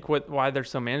 Yeah, I think why they're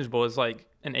so manageable is like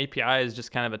an API is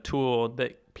just kind of a tool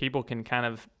that people can kind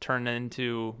of turn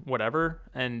into whatever,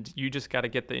 and you just got to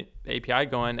get the API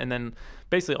going, and then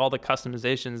basically all the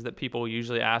customizations that people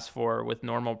usually ask for with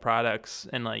normal products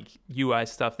and like UI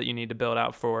stuff that you need to build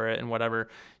out for it and whatever,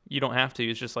 you don't have to.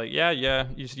 It's just like, yeah,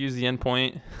 you just use the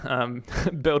endpoint,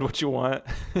 build what you want.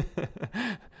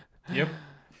 Yep.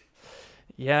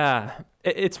 Yeah,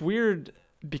 it's weird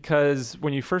because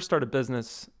when you first start a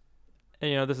business,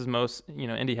 this is most,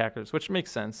 indie hackers, which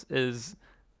makes sense, is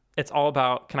it's all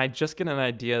about, can I just get an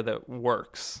idea that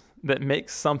works, that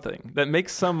makes something, that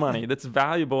makes some money, that's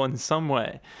valuable in some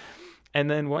way. And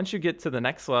then once you get to the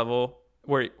next level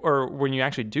when you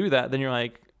actually do that, then you're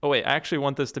like, oh wait, I actually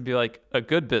want this to be like a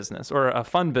good business or a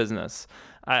fun business.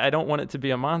 I don't want it to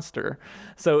be a monster.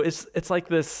 So it's like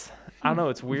this, I don't know,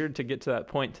 it's weird to get to that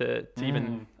point to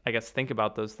even, I guess, think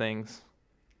about those things.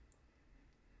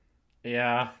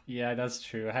 Yeah, that's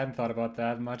true. I hadn't thought about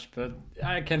that much, but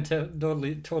I can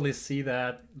totally see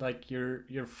that. Like your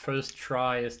first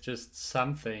try is just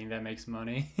something that makes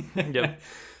money. Yep.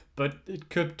 But it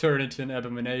could turn into an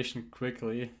abomination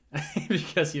quickly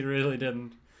because you really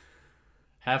didn't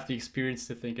have the experience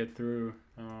to think it through.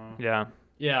 Yeah,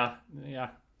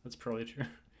 that's probably true.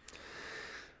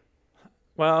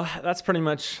 Well, that's pretty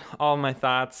much all my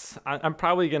thoughts. I'm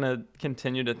probably going to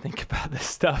continue to think about this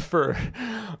stuff for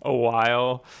a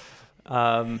while.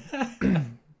 And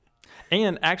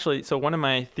actually, so one of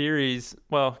my theories,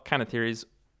 one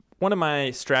of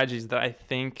my strategies that I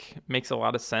think makes a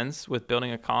lot of sense with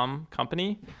building a calm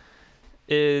company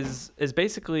is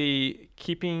basically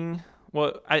keeping,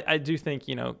 I do think,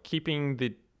 keeping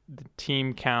the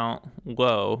team count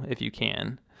low if you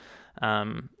can.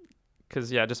 Because,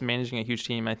 just managing a huge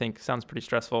team, I think, sounds pretty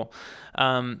stressful.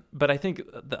 But I think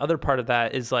the other part of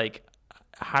that is, like,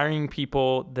 hiring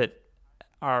people that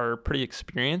are pretty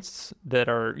experienced, that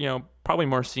are, probably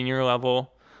more senior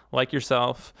level, like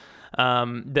yourself,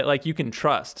 that, like, you can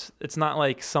trust. It's not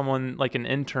like someone, like an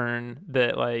intern,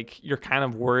 that, like, you're kind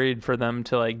of worried for them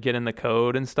to, like, get in the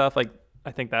code and stuff. Like,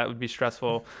 I think that would be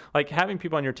stressful. Like, having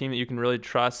people on your team that you can really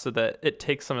trust so that it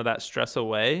takes some of that stress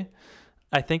away,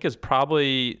 I think is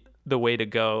probably the way to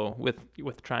go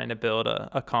with trying to build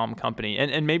a calm company.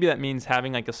 And maybe that means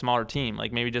having like a smaller team,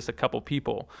 like maybe just a couple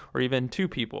people or even 2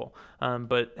 people.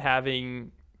 But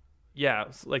having,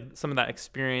 like some of that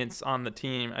experience on the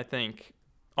team, I think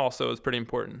also is pretty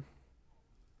important.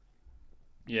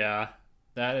 Yeah,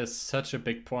 that is such a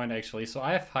big point, actually. So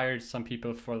I've hired some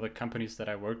people for the companies that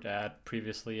I worked at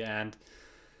previously, and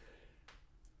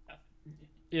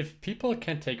if people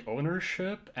can take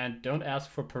ownership and don't ask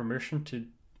for permission to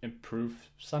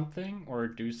improve something or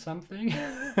do something,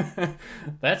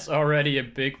 that's already a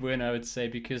big win, I would say,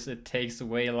 because it takes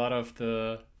away a lot of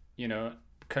the,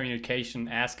 communication,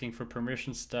 asking for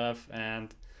permission stuff,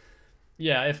 and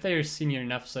yeah, if they're senior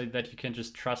enough so that you can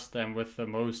just trust them with the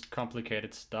most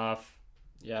complicated stuff,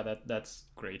 yeah, that's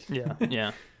great. Yeah,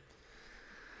 yeah.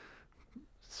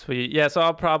 Sweet. Yeah, so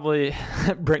I'll probably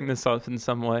bring this up in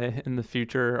some way in the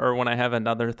future or when I have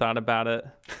another thought about it.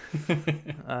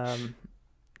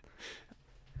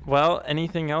 Well,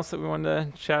 anything else that we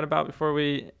wanted to chat about before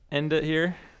we end it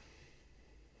here?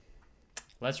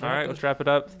 Let's All wrap right, it. let's wrap it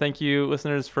up. Thank you,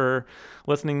 listeners, for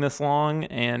listening this long.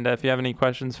 And if you have any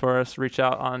questions for us, reach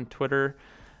out on Twitter.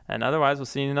 And otherwise, we'll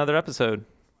see you in another episode.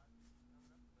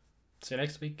 See you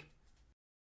next week.